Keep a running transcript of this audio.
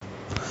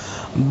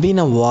Been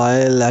a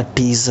while a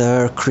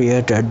teaser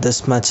created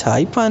this much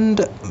hype,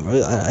 and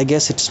I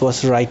guess it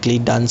was rightly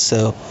done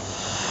so.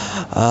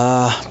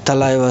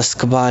 Talaiva's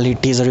Kabali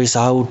teaser is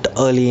out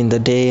early in the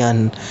day,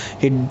 and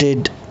it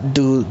did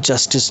do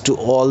justice to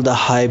all the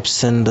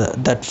hypes and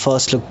that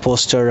first look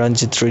poster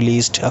Ranjit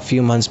released a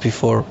few months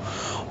before.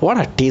 What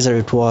a teaser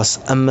it was!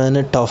 A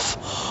minute of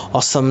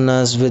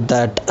awesomeness with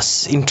that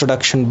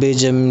introduction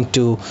BGM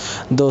to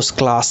those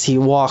classy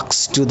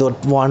walks, to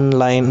that one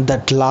line,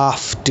 that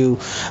laugh, to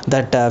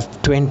that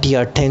 20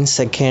 or 10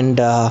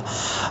 second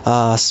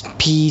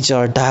speech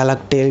or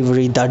dialogue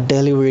delivery. That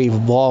delivery,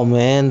 wow,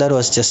 man, that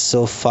was just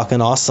so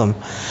fucking awesome.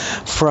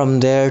 From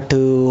there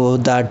to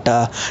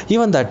that,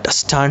 even that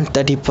stunt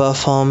that he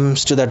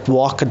performs to that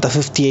walk at the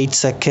 58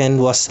 second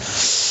was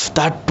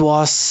the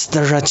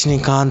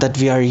Rajnikant that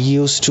we are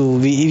used to.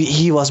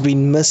 He was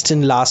being missed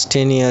in last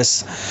 10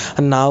 years,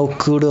 and now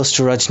kudos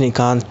to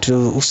Ranjit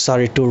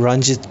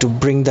to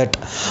bring that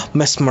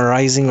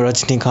mesmerizing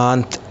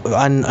Rajnikant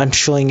and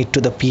showing it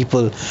to the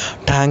people.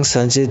 Thanks,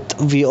 Ranjit.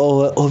 We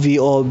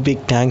owe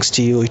big thanks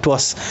to you. It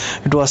was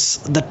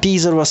the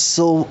teaser was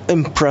so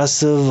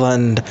impressive,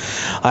 and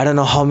I don't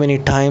know how many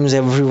times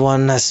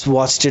everyone has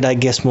watched it. I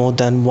guess more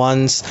than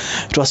once.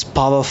 It was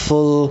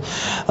powerful.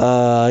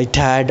 It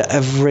had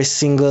every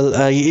single.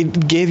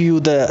 It gave you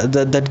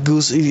that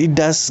goose. It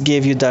does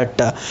give you that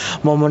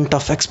moment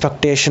of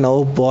expectation.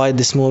 Oh boy,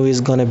 this movie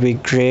is gonna be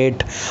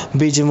great.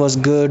 BGM was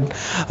good.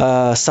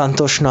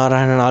 Santosh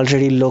Narayanan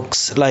already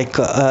looks like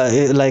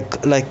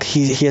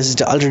he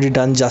has already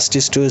done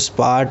justice to his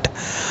part.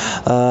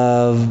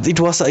 It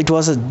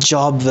was a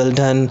job well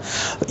done.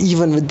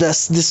 Even with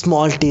this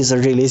small teaser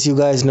release, you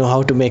guys know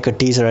how to make a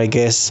teaser, I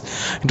guess.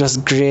 It was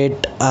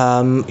great.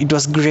 It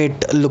was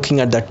great looking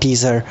at the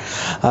teaser,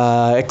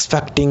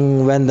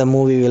 expecting when the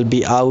movie will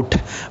be out.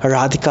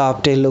 Radhika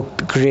Apte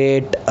looked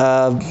great.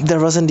 There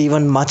wasn't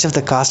even much of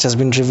the cast has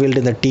been revealed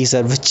in the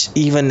teaser, which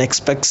even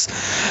expects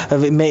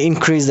may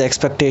increase the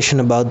expectation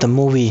about the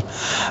movie.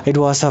 It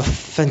was a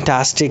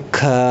fantastic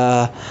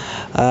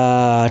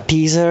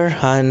teaser,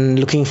 and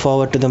looking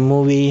forward to the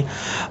movie.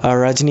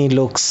 Rajni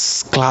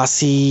looks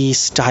classy,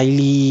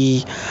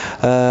 stylish.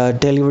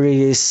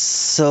 Delivery is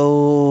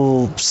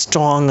so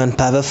strong and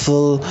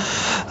powerful.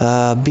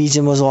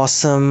 BGM was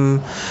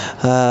awesome.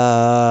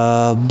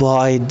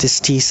 Boy, this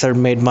teaser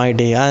made my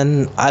day,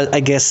 and I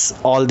guess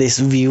all this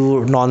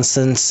view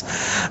nonsense,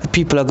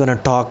 people are gonna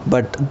talk,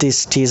 but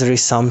this teaser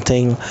is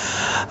something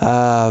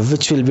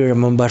which will be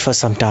remembered for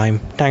some time.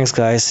 Thanks,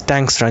 guys.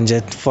 Thanks,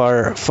 Ranjit,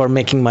 for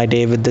making my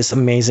day with this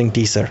amazing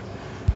teaser.